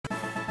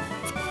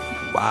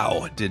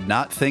Wow, did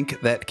not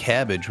think that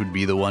cabbage would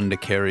be the one to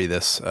carry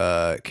this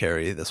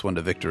one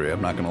to victory.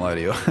 I'm not gonna lie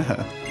to you.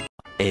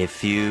 A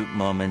few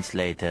moments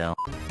later.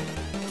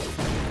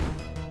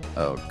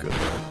 Oh, good.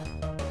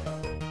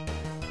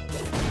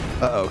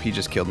 Uh-oh, he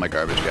just killed my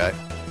garbage guy.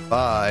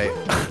 Bye.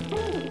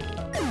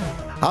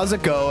 How's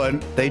it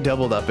going? They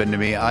doubled up into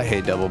me. I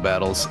hate double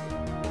battles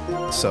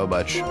so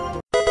much.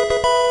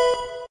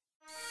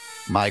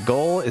 My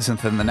goal is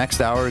within the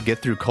next hour, get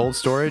through cold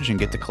storage and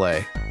get to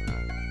clay.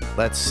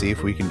 Let's see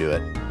if we can do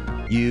it.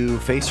 You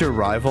face your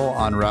rival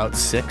on Route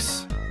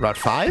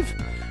 5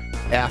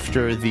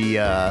 after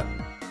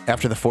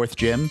the fourth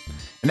gym,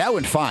 and that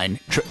went fine.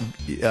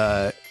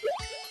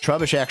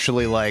 Trubbish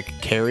actually like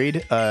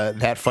carried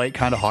that fight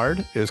kind of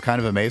hard. It was kind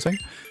of amazing.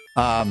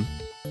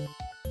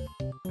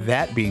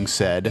 That being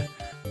said,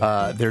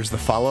 there's the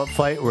follow-up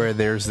fight where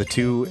there's the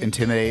two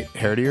Intimidate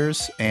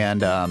Herdiers,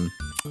 and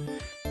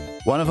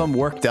one of them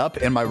worked up,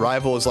 and my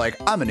rival was like,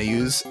 I'm gonna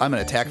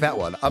attack that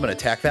one, I'm gonna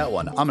attack that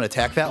one, I'm gonna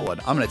attack that one,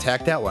 I'm gonna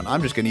attack that one,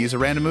 I'm just gonna use a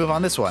random move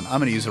on this one, I'm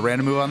gonna use a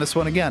random move on this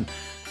one again.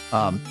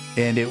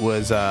 And it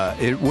went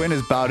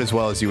about as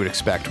well as you would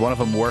expect. One of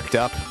them worked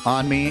up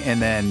on me, and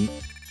then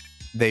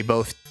they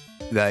double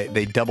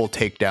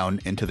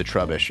takedown into the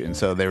Trubbish, and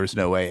so there was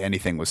no way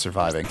anything was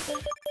surviving.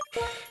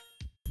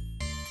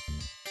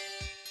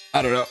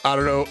 I don't know.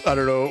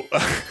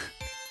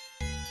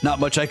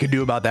 Not much I could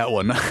do about that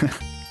one.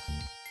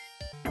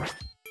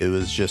 It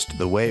was just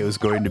the way it was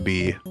going to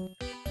be.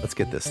 Let's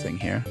get this thing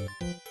here.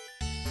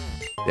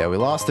 Yeah, we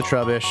lost the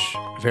Trubbish.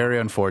 Very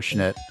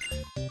unfortunate.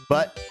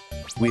 But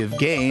we have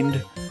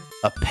gained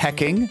a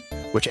Pecking,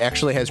 which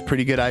actually has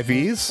pretty good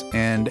IVs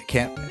and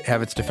can't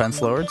have its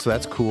defense lowered, so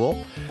that's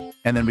cool.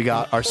 And then we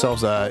got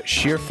ourselves a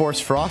Sheer Force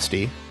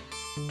Frosty.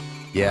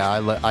 Yeah,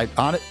 I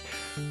on it.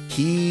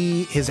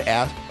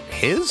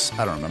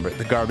 I don't remember.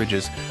 The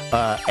garbage's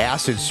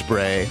acid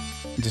spray,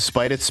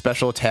 despite its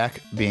special attack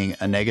being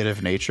a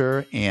negative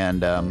nature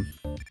and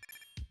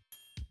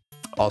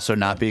also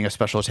not being a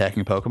special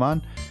attacking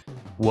Pokemon,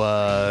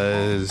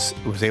 was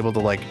able to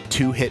like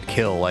two-hit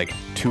kill like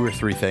 2 or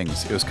 3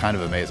 things. It was kind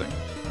of amazing.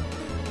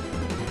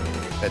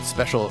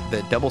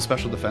 That double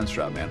special defense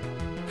drop, man.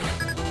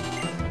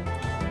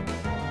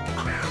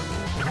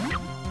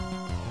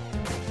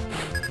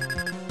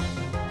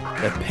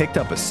 I picked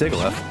up a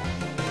Sigilyph.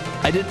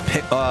 I didn't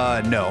pick,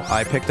 no,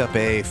 I picked up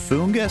a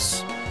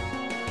Fungus,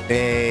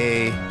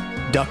 a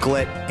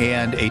Ducklet,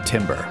 and a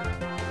Timber.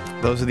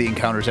 Those are the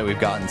encounters that we've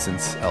gotten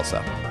since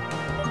Elsa.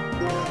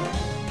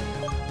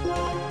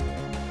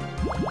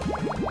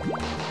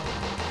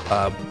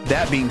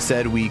 That being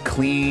said, we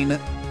clean,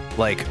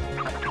 like,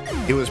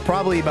 it was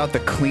probably about the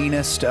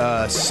cleanest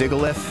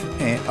Sigilyph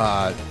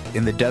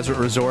in the Desert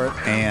Resort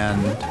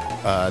and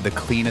the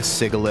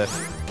cleanest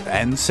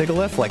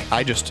Sigilyph. Like,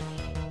 I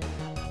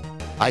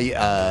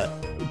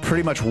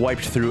pretty much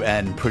wiped through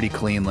N pretty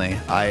cleanly.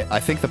 I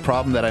think the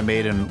problem that I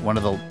made in one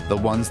of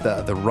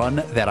the run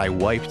that I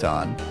wiped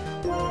on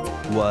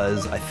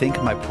was, I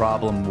think my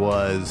problem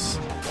was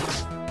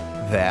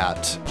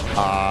that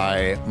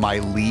my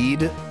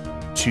lead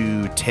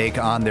to take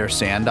on their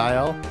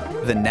Sandile,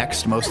 the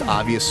next most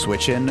obvious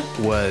switch-in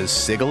was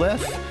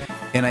Sigilyph,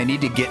 and I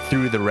need to get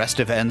through the rest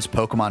of N's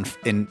Pokemon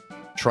and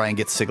try and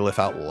get Sigilyph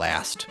out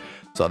last.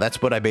 So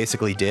that's what I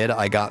basically did.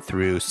 I got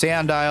through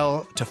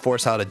Sandile to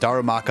force out a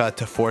Darumaka,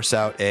 to force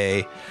out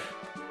a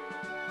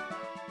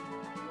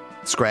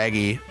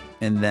Scraggy,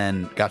 and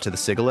then got to the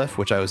Sigilyph,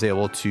 which I was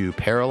able to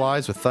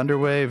paralyze with Thunder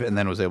Wave, and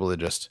then was able to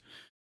just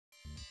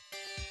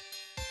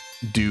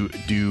do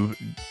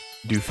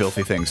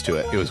filthy things to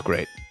it. It was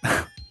great.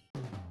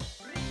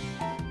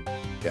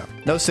 Yeah.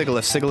 No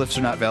Sigilyphs. Sigilyphs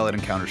are not valid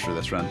encounters for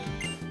this run.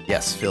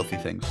 Yes, filthy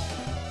things.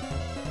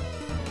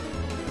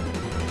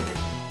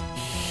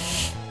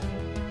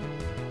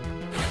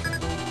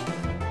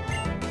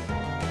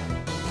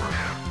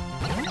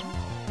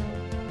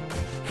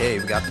 Okay,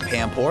 we got the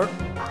Pamport.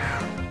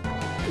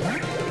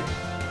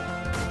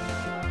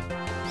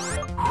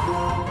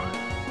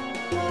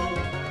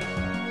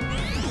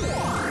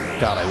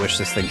 God, I wish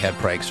this thing had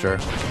Prankster.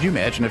 Could you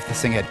imagine if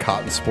this thing had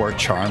Cotton Spore,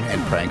 Charm,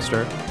 and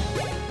Prankster?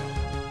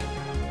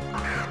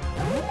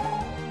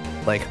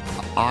 Like,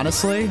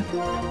 honestly,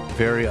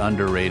 very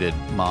underrated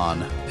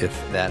Mon if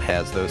that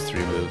has those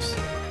 3 moves.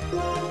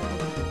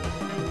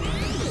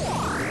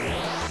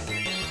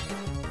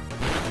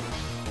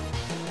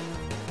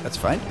 That's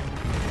fine.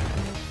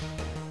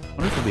 I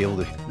wonder if we'll be able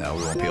to... No,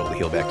 we won't be able to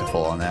heal back to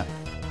full on that.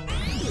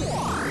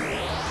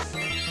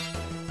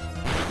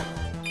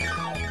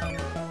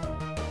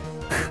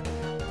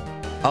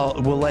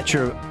 We'll let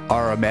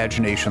our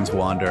imaginations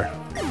wander.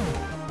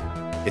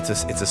 It's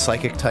a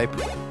psychic type.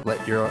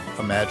 Let your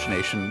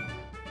imagination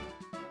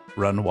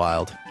run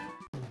wild.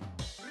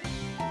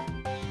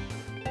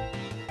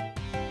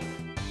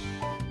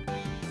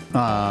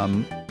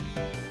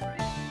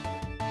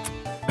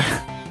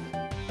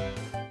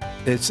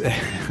 It's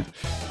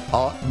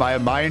my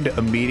mind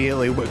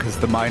immediately, because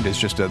the mind is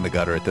just in the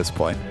gutter at this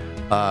point.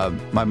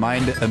 My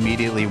mind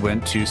immediately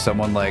went to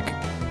someone like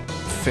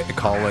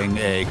calling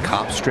a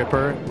cop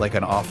stripper like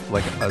an off,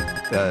 like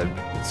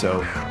a, so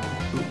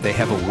they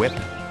have a whip,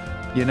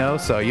 you know?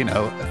 So, you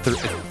know,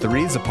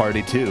 three's a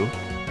party too.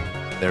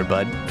 There,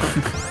 bud.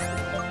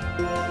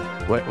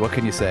 What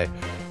can you say?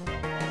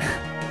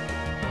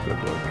 Good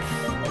Lord.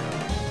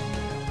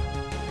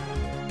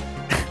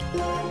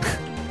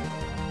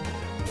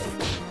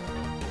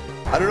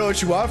 I don't know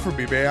what you want from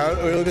me, man.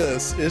 Look at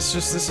this. It's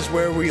just, this is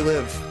where we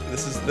live.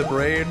 This is the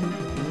brain.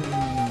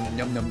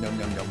 Yum, yum, yum,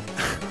 yum, yum.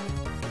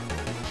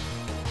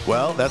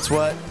 Well, that's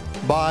what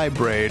my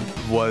brain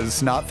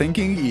was not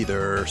thinking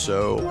either,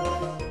 so...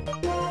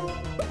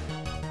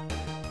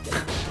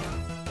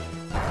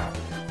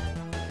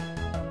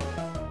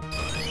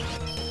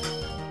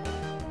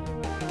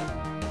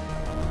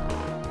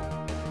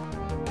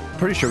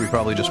 Pretty sure we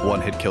probably just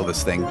one-hit kill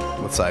this thing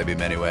with Psybeam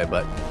anyway,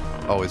 but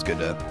always good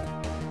to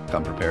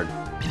come prepared.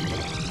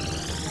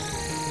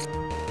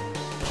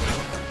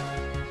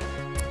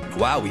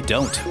 Wow, we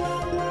don't.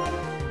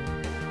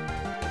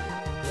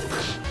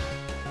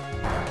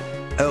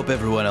 I hope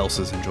everyone else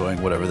is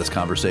enjoying whatever this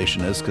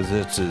conversation is, because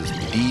it is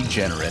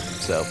degenerate.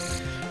 So,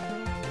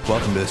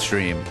 welcome to the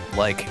stream.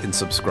 Like and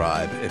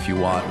subscribe if you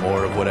want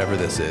more of whatever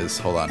this is.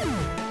 Hold on.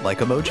 Like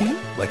emoji?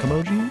 Like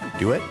emoji?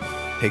 Do it.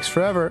 Takes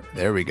forever.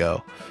 There we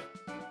go.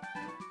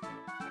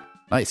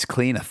 Nice,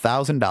 clean,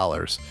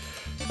 $1,000.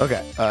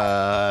 Okay,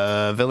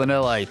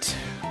 Villanellite.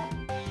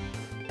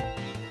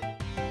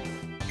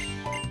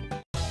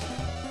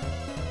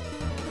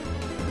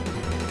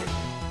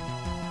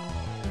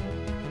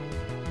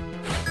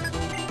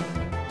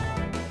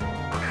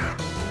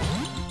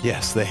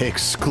 Yes, they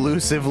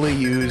exclusively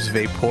use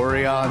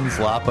Vaporeons,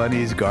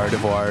 Lopunnies,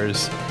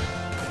 Gardevoirs,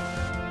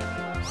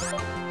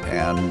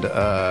 and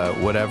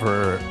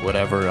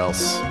whatever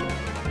else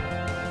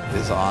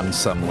is on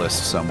some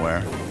list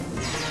somewhere.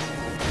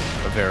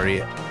 A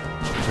very,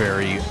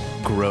 very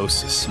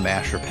gross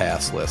smash or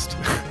pass list.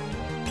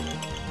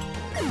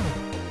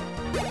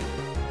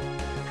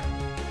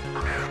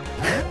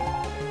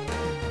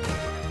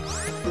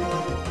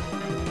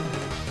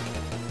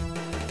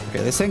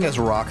 Okay, this thing has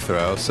Rock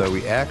Throw, so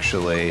we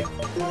actually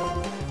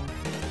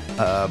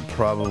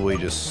probably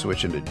just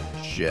switch into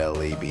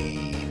Jelly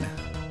Bean.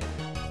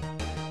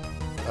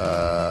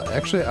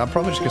 Actually, I'm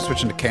probably just gonna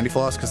switch into Candy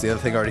Floss because the other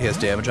thing already has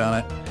damage on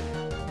it.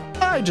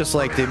 I just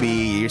like to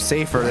be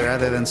safer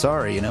rather than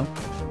sorry, you know?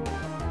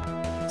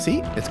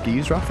 See? It's gonna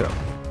use Rock Throw.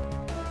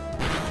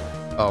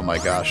 Oh my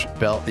gosh.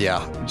 Bell, yeah.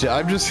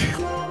 I'm just...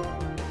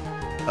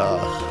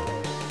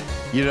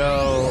 you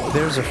know,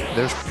 there's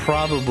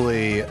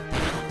probably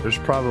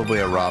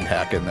a ROM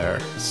hack in there,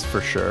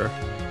 for sure.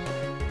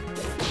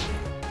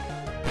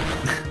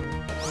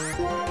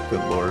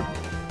 Good lord.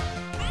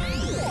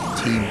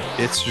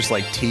 It's just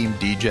like Team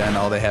Degen.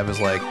 All they have is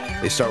like,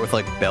 they start with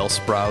like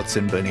Bellsprouts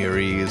and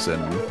Baniris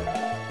and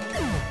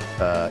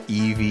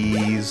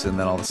Eevees, and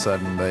then all of a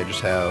sudden they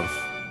just have,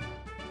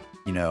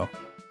 you know,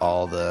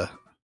 all the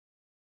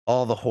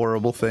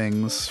horrible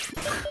things.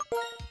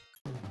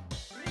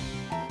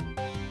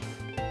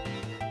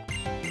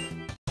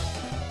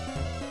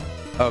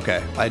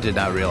 Okay, I did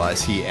not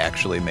realize he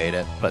actually made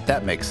it, but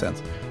that makes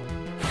sense.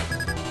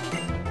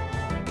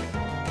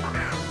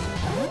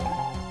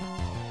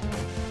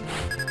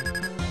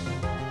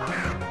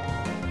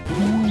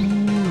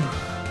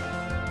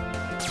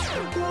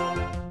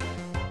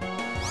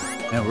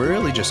 Man, we're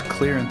really just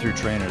clearing through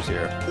trainers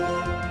here.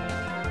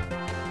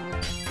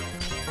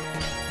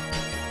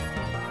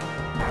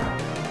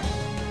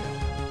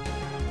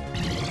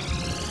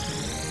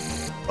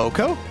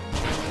 Oko?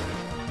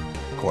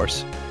 Of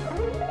course.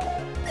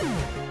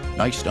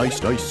 Nice,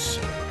 nice, nice.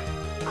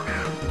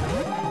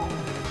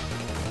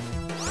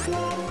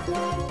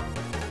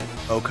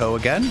 Oko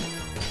again.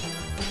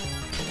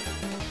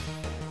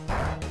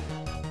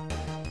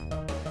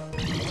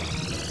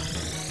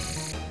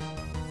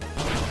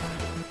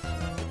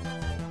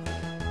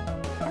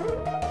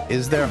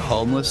 Is there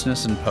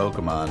homelessness in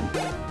Pokemon?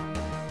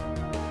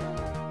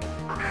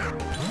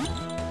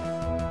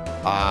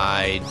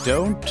 I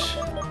don't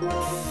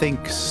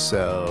think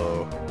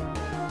so.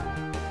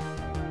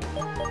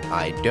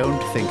 I don't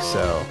think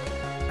so.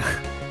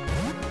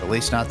 At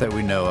least not that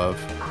we know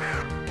of.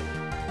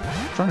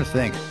 I'm trying to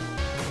think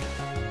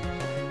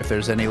if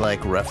there's any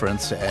like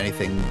reference to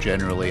anything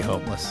generally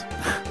homeless.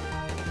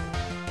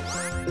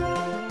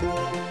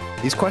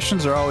 These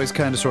questions are always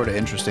kind of sort of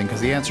interesting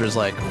because the answer is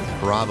like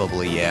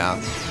probably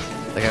yeah.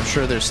 Like I'm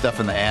sure there's stuff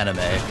in the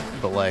anime,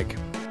 but like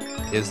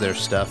is there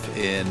stuff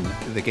in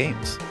the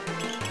games?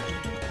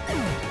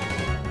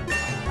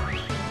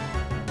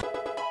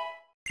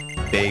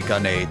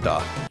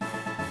 Baconeta.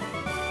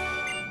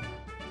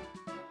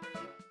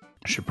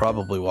 Should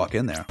probably walk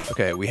in there.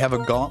 Okay, we have a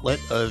gauntlet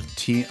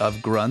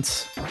of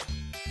grunts.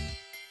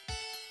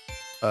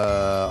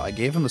 I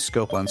gave him the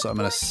scope one, so I'm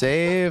gonna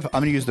save. I'm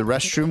gonna use the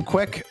restroom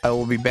quick. I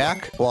will be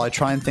back while I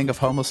try and think of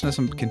homelessness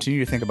and continue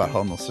to think about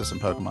homelessness in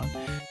Pokemon.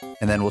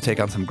 And then we'll take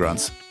on some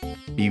grunts.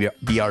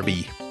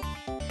 BRB.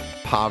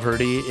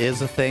 Poverty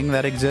is a thing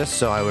that exists,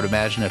 so I would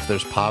imagine if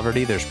there's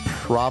poverty, there's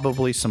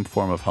probably some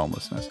form of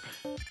homelessness.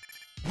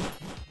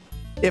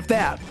 If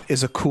that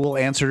is a cool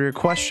answer to your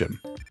question,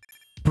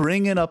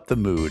 bringing up the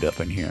mood up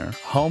in here.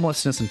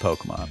 Homelessness and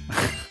Pokemon.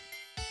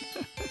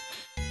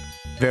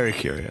 Very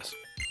curious.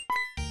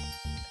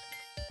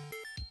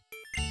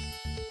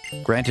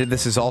 Granted,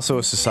 this is also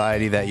a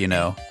society that,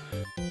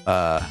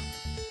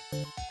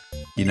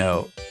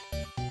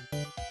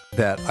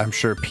 that I'm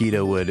sure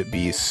PETA would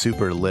be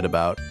super lit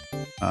about.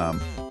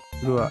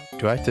 Do I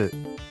have to...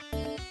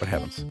 What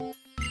happens?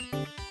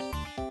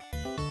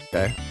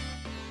 Okay.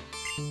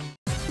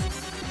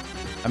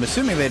 I'm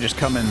assuming they just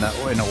come in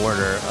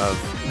order of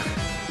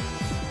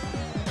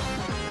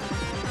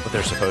what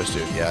they're supposed to.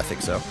 Yeah, I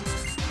think so.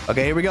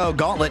 Okay, here we go.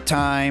 Gauntlet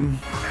time.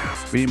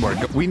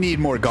 We need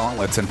more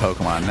gauntlets in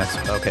Pokemon. That's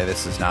okay.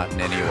 This is not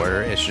in any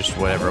order. It's just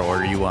whatever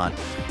order you want.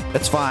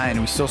 That's fine.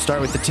 We still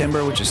start with the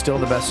Timber, which is still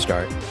the best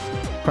start.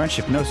 Crunch,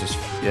 Hypnosis,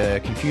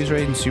 Confuse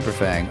Raid, and Super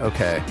Fang.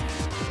 Okay.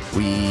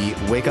 We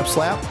Wake Up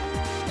Slap.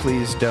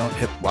 Please don't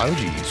hit. Why would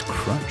you use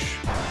Crunch?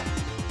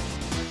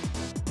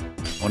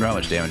 Wonder how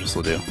much damage this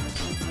will do.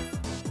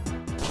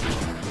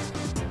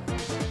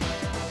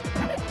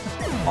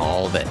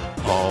 All of it.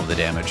 All of the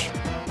damage.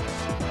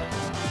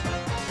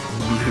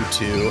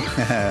 Mewtwo.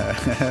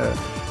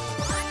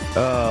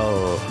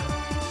 Oh,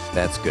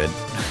 that's good.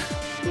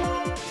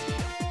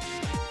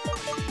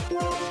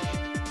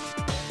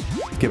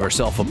 Give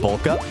ourselves a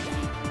bulk up,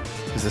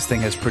 because this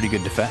thing has pretty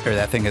good defense, or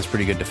that thing has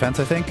pretty good defense,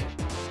 I think.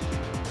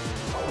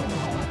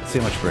 Let's see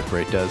how much Brick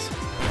Break does.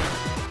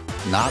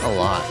 Not a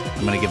lot.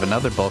 I'm gonna give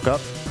another bulk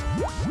up.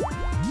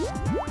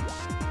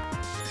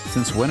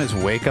 Since when is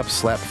Wake Up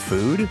Slap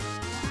food?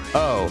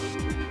 Oh,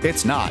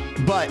 it's not.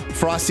 But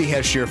Frosty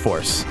has Sheer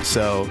Force,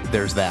 so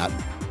there's that.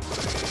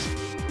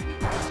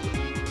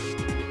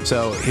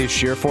 So his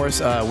Sheer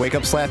Force, Wake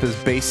Up Slap is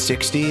base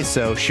 60,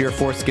 so Sheer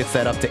Force gets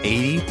that up to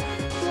 80.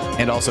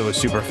 And also is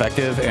super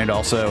effective, and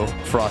also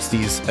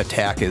Frosty's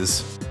attack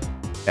is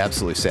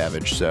absolutely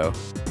savage, so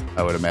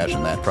I would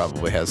imagine that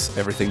probably has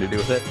everything to do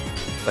with it.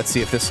 Let's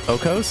see if this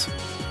Okos.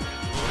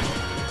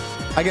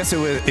 I guess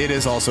it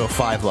is also a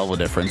 5-level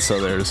difference, so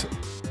there's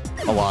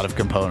a lot of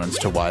components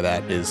to why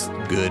that is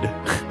good.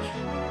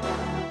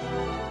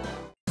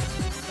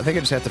 I think I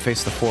just have to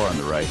face the 4 on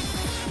the right.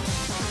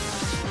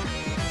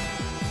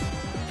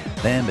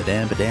 Bam ba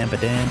dam ba dam ba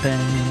dam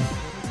bam.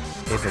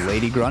 Is the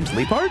Lady Grunt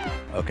Leapard?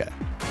 Okay.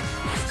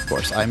 Of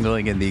course, I'm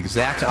going in the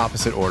exact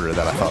opposite order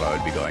that I thought I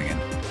would be going in.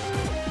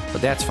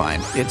 But that's fine.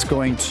 It's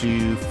going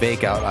to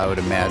fake out, I would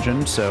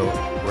imagine, so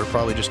we're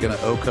probably just going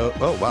to Oko...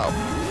 Oh, wow.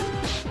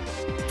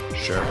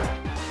 Sure.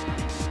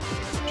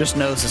 Just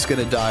knows it's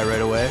going to die right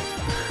away.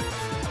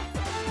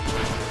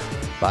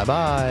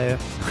 Bye-bye.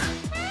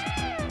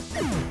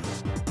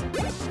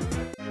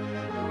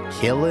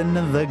 Killing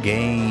the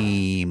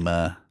game.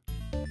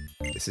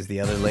 This is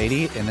the other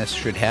lady, and this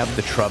should have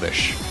the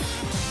Trubbish.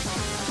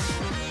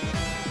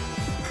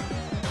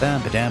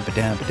 Bam ba dam ba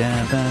dam ba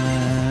dam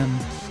bam.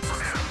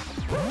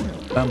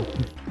 Bum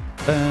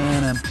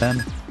bam bam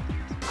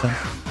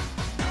bam.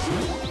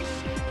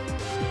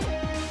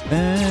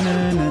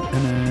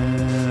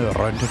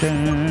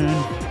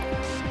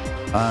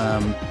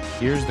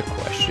 Here's the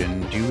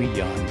question: do we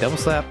yawn? Double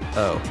slap?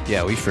 Oh,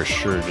 yeah, we for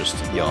sure just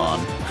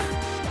yawn.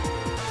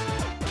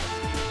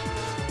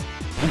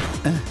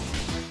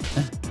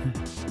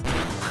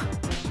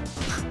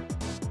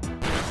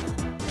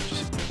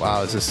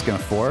 Wow, is this gonna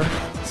 4?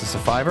 Is this a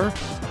 5-er?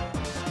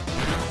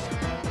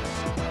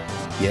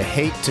 You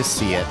hate to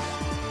see it.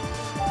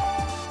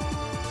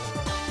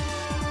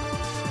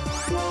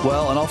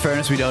 Well, in all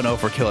fairness, we don't know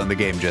if we're killing the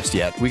game just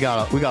yet. We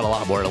got a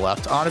lot more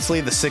left.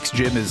 Honestly, the 6th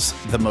gym is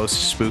the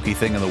most spooky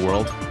thing in the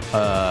world.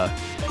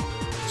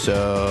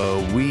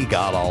 So we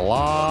got a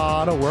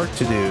lot of work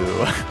to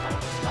do.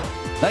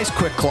 Nice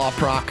quick claw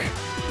proc.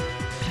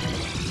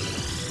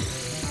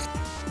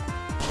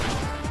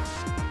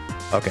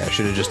 Okay, I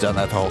should have just done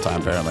that the whole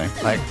time, apparently.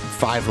 Like,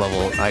 5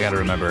 level, I gotta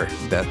remember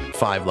that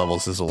 5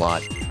 levels is a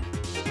lot.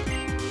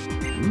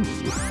 Ooh.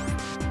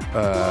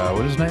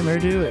 What does Nightmare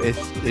do?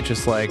 It's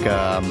just like,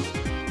 yeah,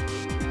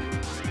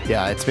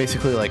 it's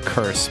basically like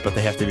Curse, but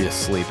they have to be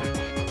asleep.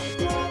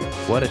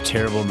 What a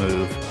terrible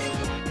move.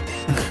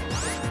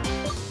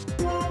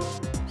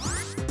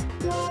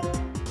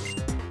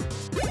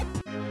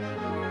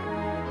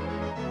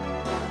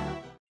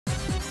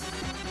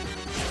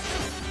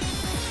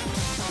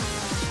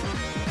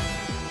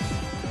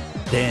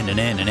 Bam,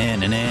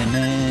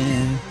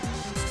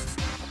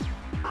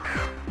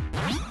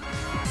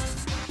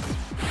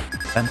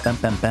 bam,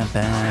 bam, bam,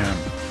 bam.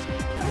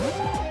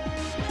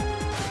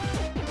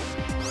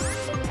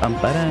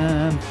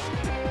 Bam,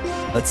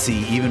 let's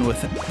see, even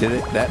with... Did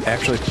it that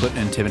actually put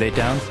Intimidate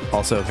down?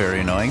 Also very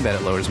annoying that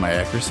it lowers my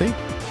accuracy.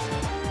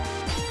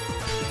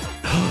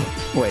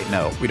 Wait,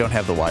 no, we don't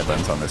have the wide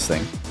lens on this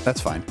thing.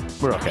 That's fine.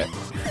 We're okay.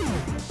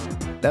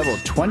 Level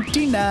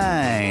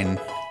 29.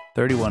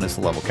 31 is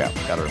the level cap.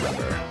 Gotta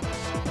remember.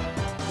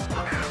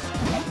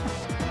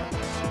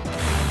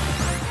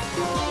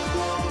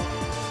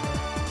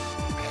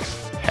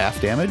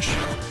 Half damage.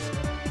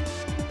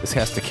 This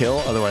has to kill,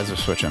 otherwise we're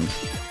switching.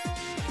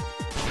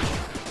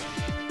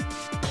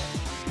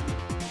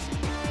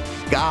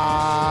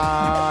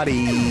 Got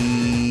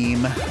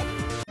him.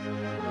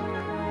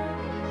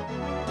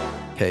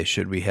 Okay,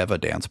 should we have a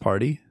dance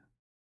party?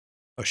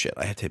 Oh shit,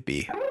 I had to hit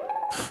B.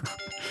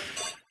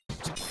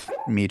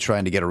 Me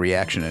trying to get a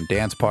reaction in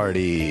dance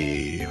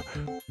party.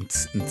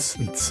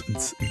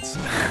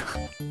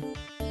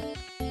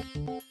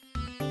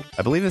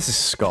 I believe this is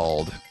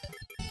Scald.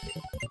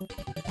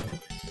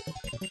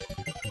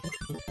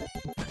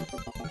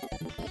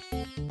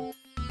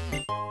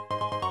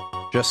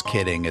 Just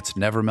kidding, it's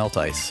Never Melt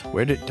Ice.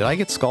 Where did I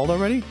get Scald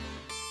already?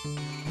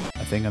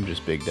 I think I'm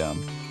just big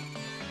dumb.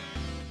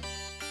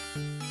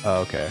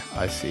 Oh, okay,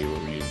 I see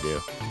what we need to do.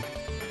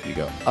 You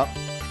go up,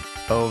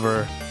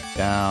 over,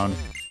 down.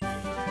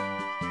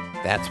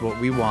 That's what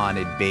we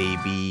wanted,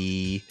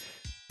 baby.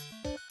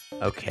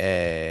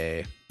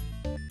 Okay.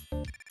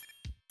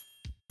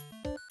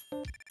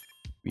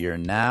 We are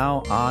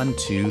now on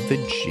to the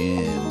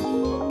gym.